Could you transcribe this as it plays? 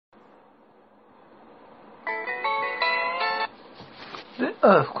The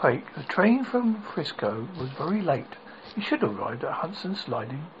earthquake. The train from Frisco was very late. It should have arrived at Hudson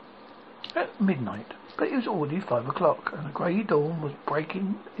Sliding at midnight, but it was already 5 o'clock, and the grey dawn was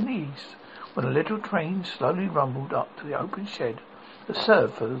breaking in the east when the little train slowly rumbled up to the open shed that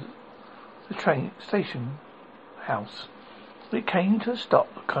served for the train station house. When it came to a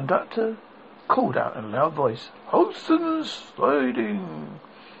stop, the conductor called out in a loud voice, "Hudson Sliding!"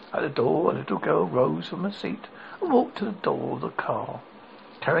 At the door, a little girl rose from her seat and walked to the door of the car,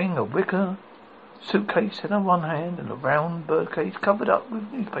 carrying a wicker suitcase in her one hand and a round birdcage covered up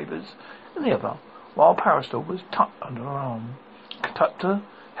with newspapers in the other, while a parasol was tucked under her arm. The conductor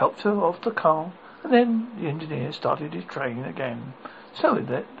helped her off the car, and then the engineer started his train again, so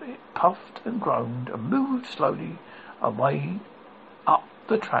that it puffed and groaned and moved slowly away up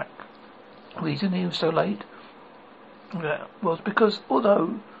the track. The reason he was so late was because,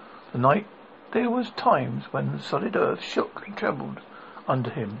 although the night, there was times when the solid earth shook and trembled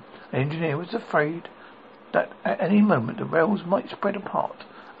under him. The engineer was afraid that at any moment the rails might spread apart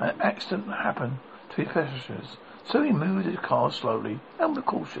and an accident happen to his passengers. So he moved his car slowly and with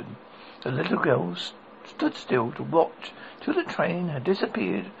caution. The little girl stood still to watch till the train had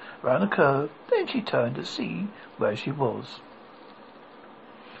disappeared around the curve. Then she turned to see where she was.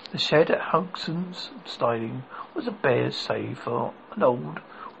 The shed at Hudson's Sliding was a bare save for an old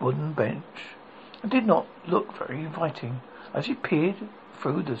wooden bench, and did not look very inviting. As she peered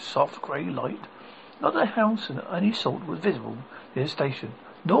through the soft grey light, not a house of any sort was visible near the station,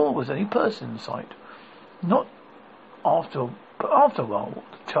 nor was any person in sight. But after a while,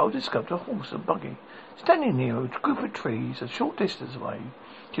 the child discovered a horse and buggy standing near a group of trees a short distance away.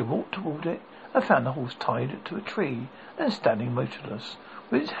 She walked toward it and found the horse tied to a tree and standing motionless,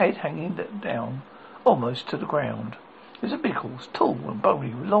 with its head hanging down almost to the ground. It was a big horse, tall and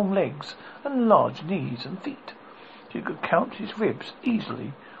bony, with long legs and large knees and feet. She could count his ribs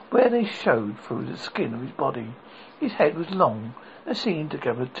easily, where they showed through the skin of his body. His head was long and seemed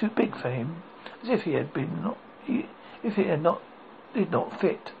together too big for him, as if did not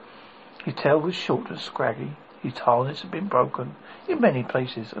fit. His tail was short and scraggy. His harness had been broken in many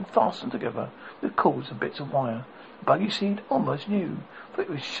places and fastened together with cords and bits of wire. The buggy seemed almost new, for it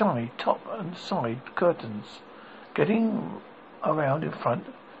was shiny top and side curtains. Getting around in front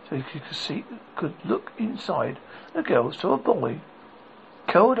so he could look inside, the girl saw a boy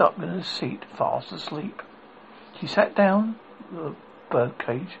curled up in a seat fast asleep. She sat down the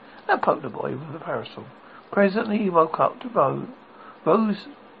birdcage and poked the boy with a parasol. Presently he woke up rose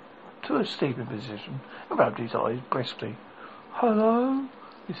to a sleeping position and rubbed his eyes briskly. "Hello,"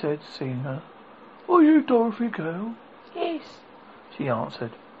 he said, seeing her. "Are you Dorothy, girl?" "Yes," she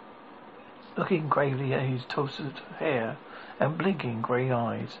answered, looking gravely at his tousled hair and blinking grey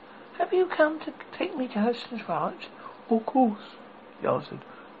eyes. "Have you come to take me to Hudson's ranch?" "Of course," he answered.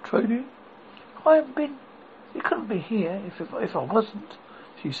 "Training?" "I haven't been. "You couldn't be here if I wasn't,"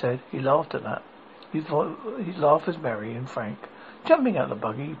 she said. He laughed at that. His laugh was merry and frank. Jumping out of the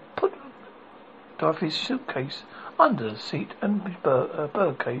buggy, he put Dorothy's suitcase under the seat and his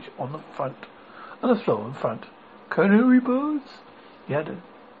birdcage on the floor in front. "Canary birds?"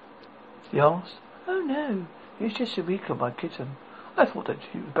 He asked. "Oh no, "It's just Eureka, my kitten. I thought that was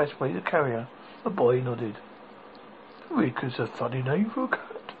the best way to carry her." The boy nodded. "Eureka's a funny name for a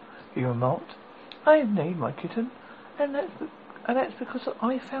cat," he remarked. "I have named my kitten, and that's because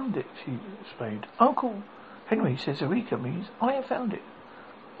I found it," she explained. "Uncle Henry says Eureka means I have found it."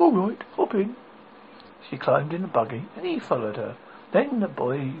 "All right, hop in." She climbed in the buggy, and he followed her. Then the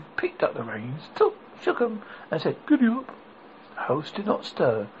boy picked up the reins, shook them, and said, "Giddy up." The host did not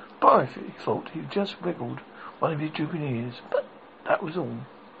stir. Dorothy thought he just wiggled one of his drooping ears, but that was all.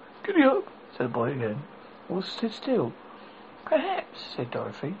 "Giddy up," said the boy again. Or stood still. "Perhaps," said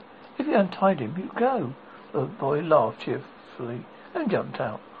Dorothy, "if you untied him, you'd go." The boy laughed cheerfully and jumped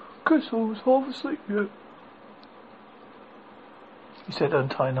out. "Guess I was half asleep yet," he said,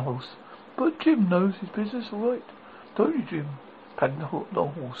 untying the horse. "But Jim knows his business all right. Don't you, Jim?" patting the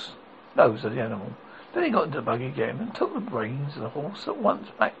horse nose of the animal. Then he got into the buggy again and took the reins, and the horse at once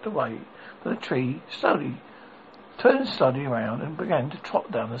backed away from the tree, turned slowly around and began to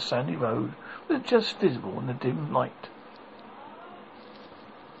trot down the sandy road, which was just visible in the dim light.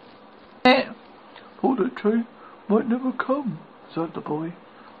 "Thought that train might never come," said the boy.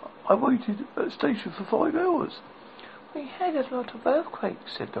 "I waited at the station for 5 hours." "We had a lot of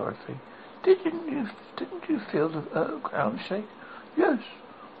earthquakes," said Dorothy. Didn't you feel the ground shake?" "Yes,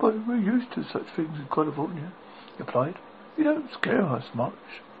 but we're used to such things in California," he replied. "You don't scare us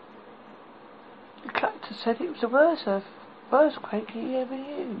much." "The conductor said it was the worst earthquake he ever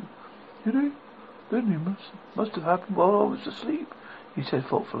knew." "Did he? Then it must have happened while I was asleep. he said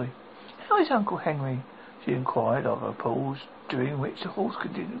thoughtfully. How is Uncle Henry? She inquired after a pause, during which the horse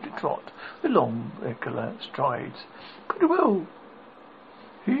continued to trot with long, regular strides. Pretty well.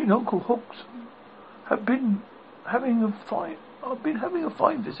 He and Uncle Hodgson have been having a fine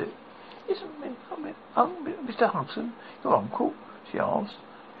visit. Isn't Mr. Hodgson your uncle? She asked.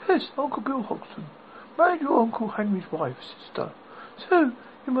 Yes, Uncle Bill Hodgson. Married your Uncle Henry's wife's sister. So,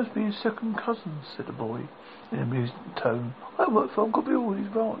 you must be his second cousin, said the boy, in an amused tone. I work for Uncle Bill at his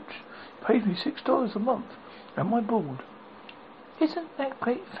ranch. He pays me $6 a month, and my board. Isn't that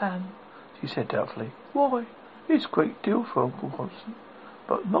great fun? She said doubtfully. Why, it's a great deal for Uncle Hodgson,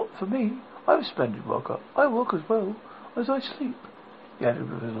 but not for me. I'm a splendid worker. I work as well as I sleep, he added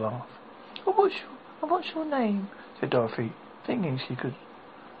with a laugh. And what's your name? Said Dorothy, thinking she could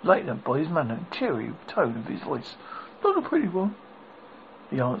like the boy's manner and cheery tone of his voice. Not a pretty one,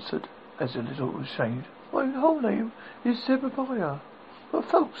 he answered, as a little ashamed. My whole name is Zebebiah, but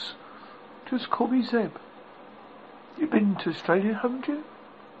folks just call me Zeb. You been to Australia, haven't you?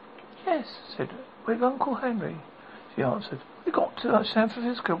 Yes, said with Uncle Henry, she answered. We got to San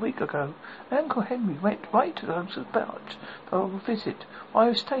Francisco a week ago, and Uncle Henry went right to the Hodgson's Barge for a visit.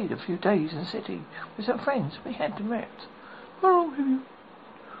 I stayed a few days in the city with some friends. We had to met. How long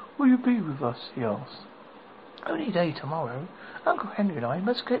will you be with us? He asked. Only a day tomorrow. Uncle Henry and I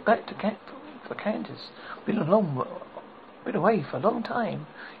must get back to for Kansas. Been away for a long time,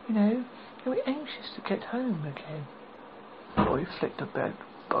 you know, and we're anxious to get home again. The boy flicked a big,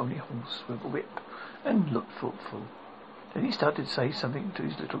 bony horse with a whip and looked thoughtful. Then he started to say something to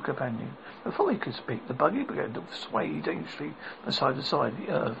his little companion. Before he could speak, the buggy began to sway dangerously from side to side.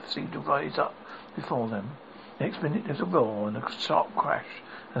 The earth seemed to rise up before them. Next minute there was a roar and a sharp crash,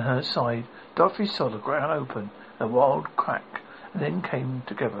 and on her side Dorothy saw the ground open, a wild crack, and then came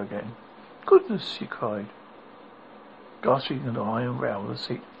together again. Goodness, she cried, grasping an iron rail of the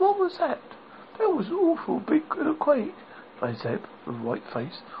seat. What was that? That was awful big quake, replied Zeb, with a white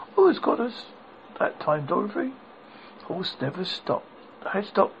face. What has got us that time, Dorothy? The horse never stopped. Had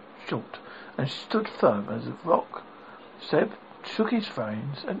stopped short and stood firm as a rock. Zeb shook his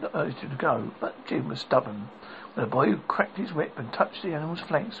reins and urged him to go, but Jim was stubborn. When the boy cracked his whip and touched the animal's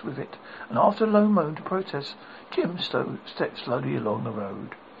flanks with it, and after a low moan to protest, Jim stepped slowly along the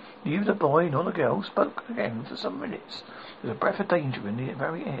road. Neither the boy nor the girl spoke again for some minutes. There was a breath of danger in the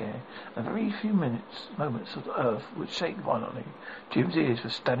very air, and very few moments of the earth would shake violently. Jim's ears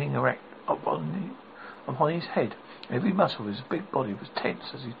were standing erect upon his head. Every muscle of his big body was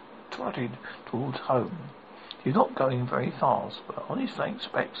tense as he trotted towards home. He was not going very fast, but on his flanks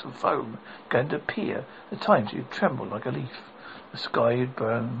specks of foam began to appear. At times he had trembled like a leaf. The sky had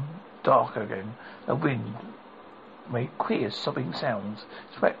grown dark again. The wind made queer sobbing sounds,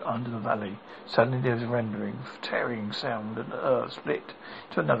 swept under the valley. Suddenly there was a rending, tearing sound, and the earth split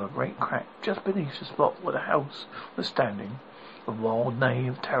into another great crack just beneath the spot where the house was standing. A wild neigh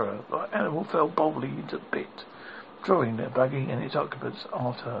of terror, the animal fell boldly into the pit, drawing the buggy and its occupants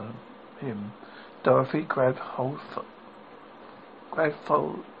after him. Dorothy grabbed fast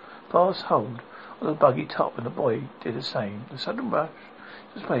hold of the buggy top, and the boy did the same. The sudden rush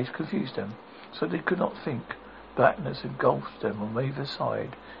to space confused them, so they could not think. Blackness engulfed them on either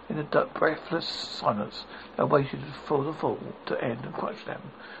side. In the breathless silence, they waited for the fall to end and crush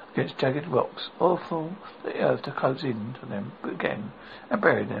them against jagged rocks, or for the earth to close in to them again and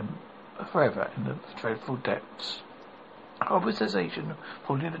bury them forever in the dreadful depths. Horrible sensation,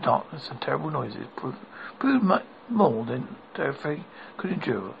 falling in the darkness and terrible noises, proved much more than Dorothy could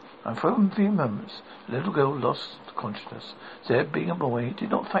endure, and for a few moments the little girl lost consciousness. Zeb, being a boy, did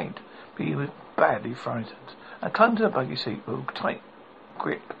not faint, but he was badly frightened, and clung to the buggy seat with a tight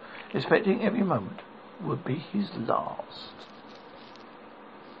grip, expecting every moment would be his last.